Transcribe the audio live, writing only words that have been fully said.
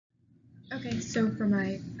Okay, so for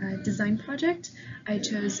my design project, I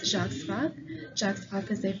chose Jacques Fath. Jacques Fath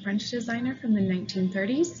is a French designer from the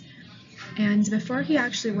 1930s, and before he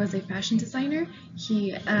actually was a fashion designer,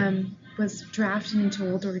 he was drafted into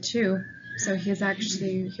World War II. So he was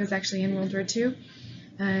actually in World War II.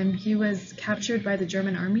 He was captured by the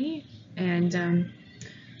German army, and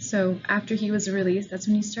so after he was released, that's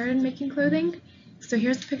when he started making clothing. So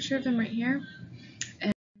here's a picture of him right here.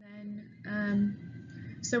 And then,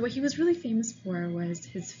 so what he was really famous for was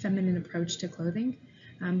his feminine approach to clothing.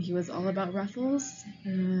 He was all about ruffles,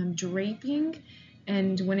 draping,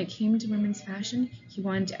 and when it came to women's fashion, he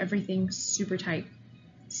wanted everything super tight,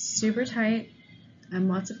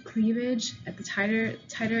 lots of cleavage. The tighter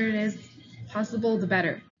it is possible, the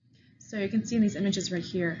better. So you can see in these images right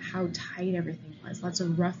here how tight everything was. Lots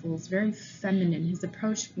of ruffles, very feminine. His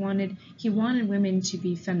approach he wanted women to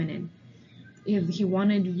be feminine. He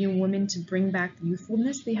wanted women to bring back the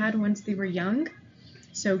youthfulness they had once they were young.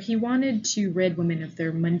 So he wanted to rid women of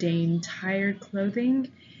their mundane, tired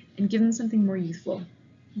clothing and give them something more youthful,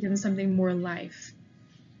 give them something more life.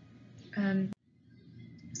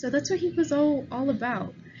 So that's what he was all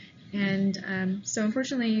about. And so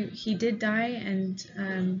unfortunately he did die, and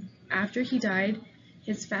after he died,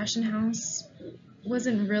 his fashion house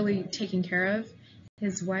wasn't really taken care of.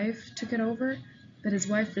 His wife took it over, but his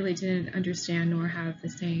wife really didn't understand nor have the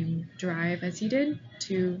same drive as he did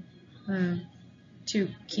to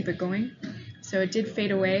keep it going. So it did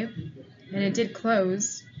fade away and it did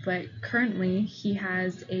close, but currently he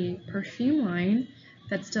has a perfume line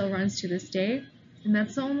that still runs to this day, and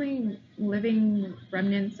that's the only living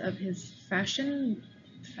remnants of his fashion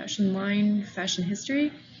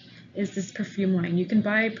history, is this perfume line. You can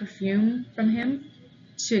buy perfume from him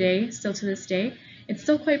today, still to this day. It's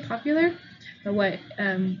still quite popular, but what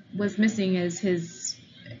was missing is his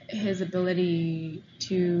ability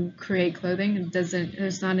to create clothing.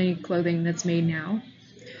 There's not any clothing that's made now.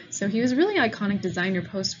 So he was a really iconic designer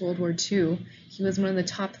post-World War II. He was one of the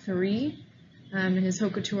top 3, and his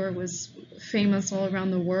haute couture was famous all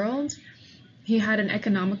around the world. He had an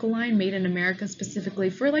economical line made in America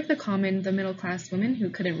specifically for like the middle-class women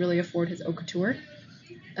who couldn't really afford his haute couture.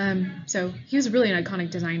 So he was really an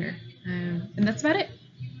iconic designer, and that's about it.